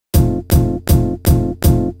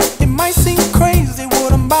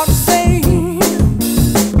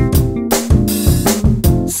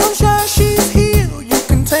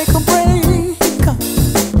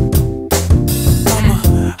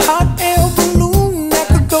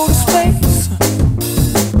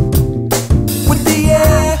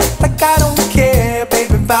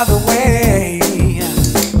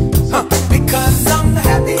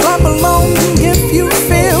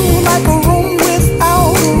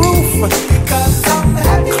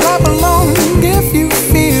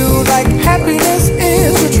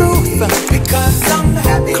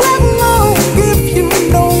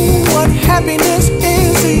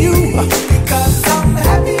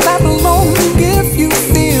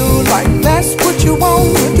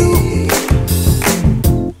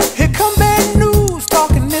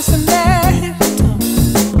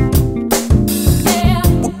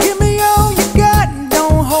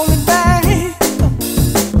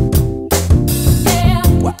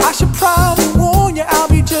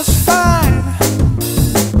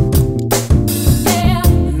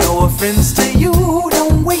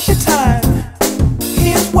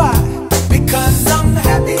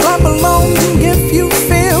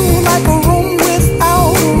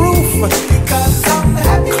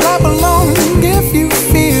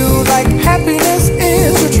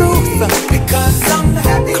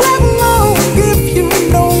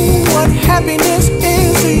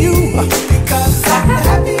Because I'm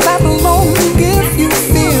happy. Clap along if you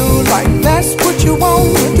feel like that's what you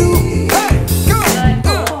want to do.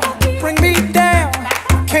 Bring me down,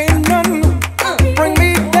 can't none bring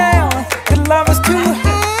me down. Your love is too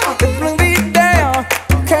high to bring me down.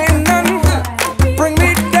 Can't none bring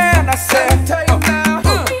me down. I said,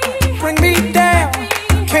 bring me down,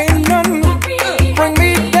 can't none bring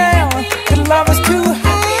me down. Your love is too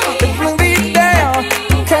high to bring me down.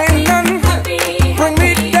 Can't none bring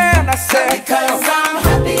me down. I said,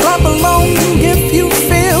 clap along if you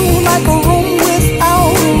feel like a room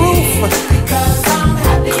without a roof.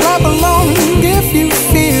 Clap along if you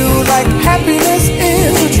feel like happiness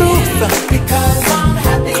is the truth.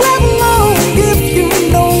 Clap along if you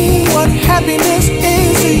know what happiness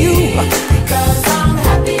is to you.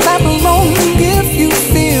 Clap along if you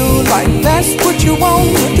feel like that's what you want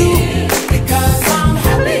to do.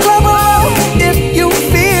 Clap along if you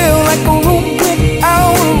feel like a room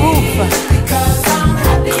without a roof.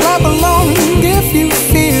 Clap along if you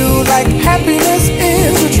feel like happiness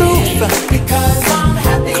is the truth.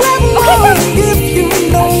 Clap along if you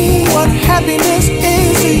know what happiness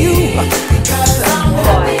is to you.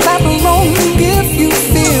 Clap along if you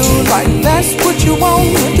feel like that's what you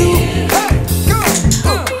want to do.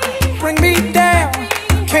 Bring me down,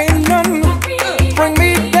 can't none bring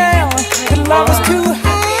me down. Your love is too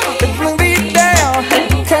high to bring me down.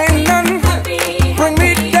 Can't none bring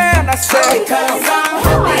me down. I say,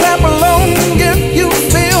 clap along if you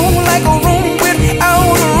feel like a room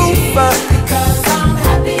without a roof.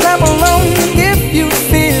 Clap along if you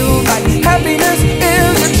feel like happiness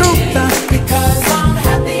is the truth.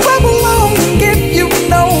 Clap along if you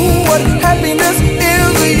know what happiness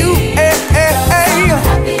is to you.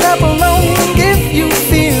 Clap along if you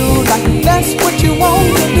feel like that's what you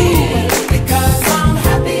want to do.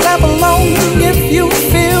 Clap along if you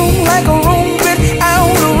feel like a room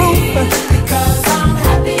without a roof.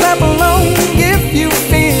 Clap along if you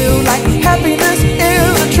feel like happiness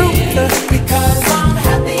is the truth.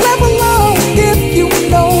 Clap along if you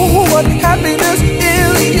know what happiness is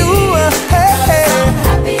to you.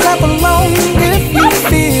 Clap along if you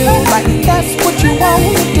feel like that's what you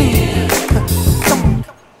want to do. Come on.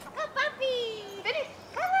 Go, puppy! Finnick,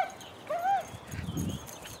 come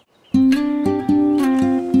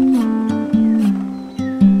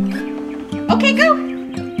on! Okay, go!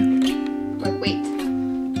 Wait.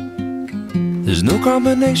 There's no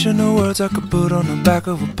combination of words I could put on the back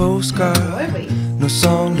of a postcard. Wait. No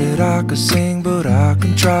song that I could sing, but I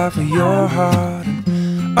can try for your heart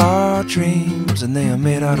and our dreams. And they are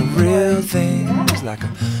made out of real things, like a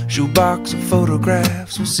shoebox of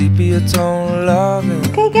photographs with sepia tone loving.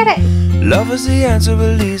 Okay, get it. Love is the answer,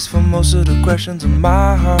 at least, for most of the questions in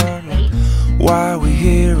my heart. Like, why are we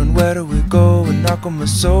here and where do we go, and how come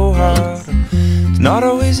it's so hard? It's not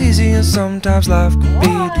always easy and sometimes life can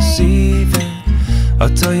be deceiving. I'll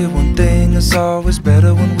tell you one thing, it's always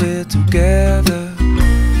better when we're together.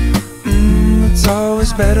 It's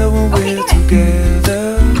always better when we're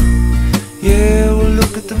together. Yeah, we'll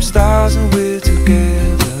look at them stars and we're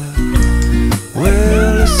together.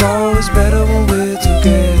 Well, it's always better when we're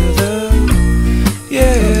together.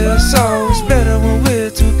 Yeah, it's always better when we're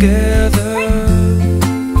together.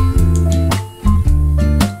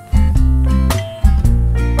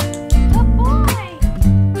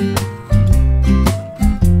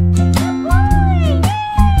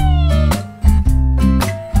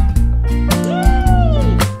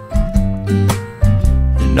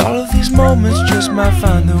 Moments just might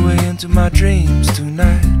find their way into my dreams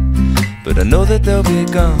tonight, but I know that they'll be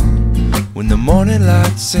gone when the morning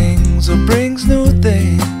light sings or brings new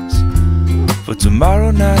things. For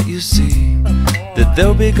tomorrow night you see that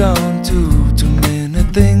they'll be gone too. Too many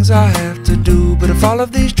things I have to do, but if all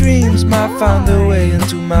of these dreams might find their way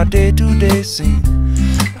into my day-to-day scene,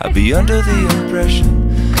 I'd be under the impression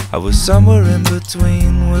I was somewhere in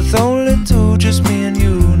between, with only two, just me and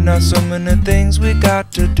you. Not so many things we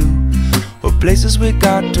got to do, or places we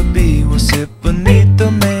got to be. We'll sit beneath the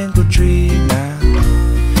mango tree now.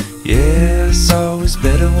 Yeah, it's always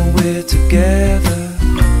better when we're together.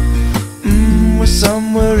 We're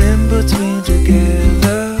somewhere in between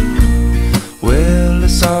together. Well,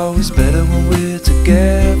 it's always better when we're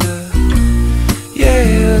together.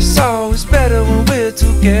 Yeah, it's always better when we're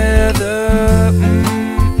together.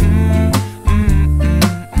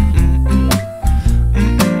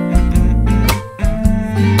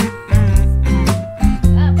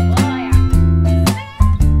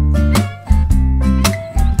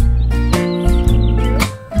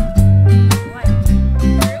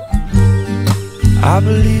 I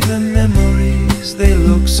believe in memories, they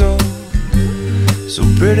look so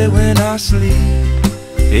pretty when I sleep.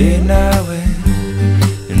 Hey, now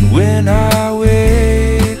and when I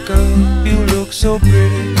wake up, you look so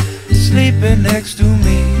pretty, sleeping next to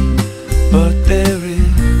me. But there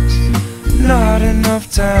is not enough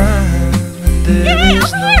time, and there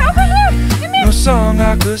is no song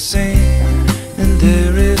I could sing, and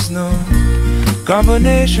there is no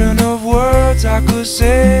combination of words I could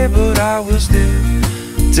say. But I will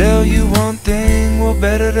still tell you one thing: we're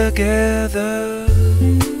better together.